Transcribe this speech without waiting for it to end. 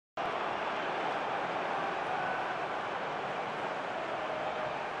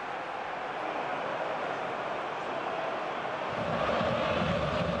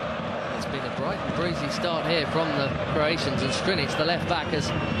breezy start here from the Croatians, and Strinic, the left back, has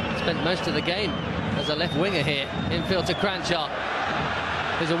spent most of the game as a left winger here. Infield to Kranjčar,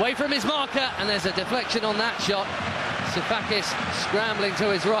 who's away from his marker, and there's a deflection on that shot. Sifakis scrambling to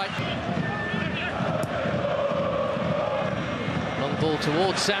his right. Long ball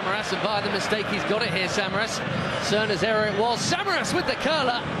towards Samaras, and by the mistake he's got it here, Samaras. Cerna's error it was. Samaras with the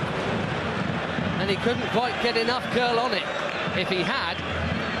curler, and he couldn't quite get enough curl on it. If he had,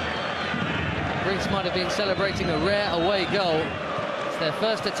 Greece might have been celebrating a rare away goal. It's their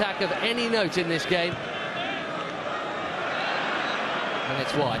first attack of any note in this game. And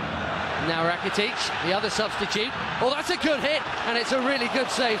it's wide. Now Rakitic, the other substitute. Oh, that's a good hit, and it's a really good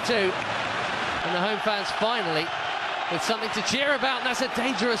save too. And the home fans finally with something to cheer about, and that's a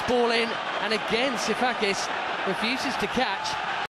dangerous ball in. And again, Sifakis refuses to catch.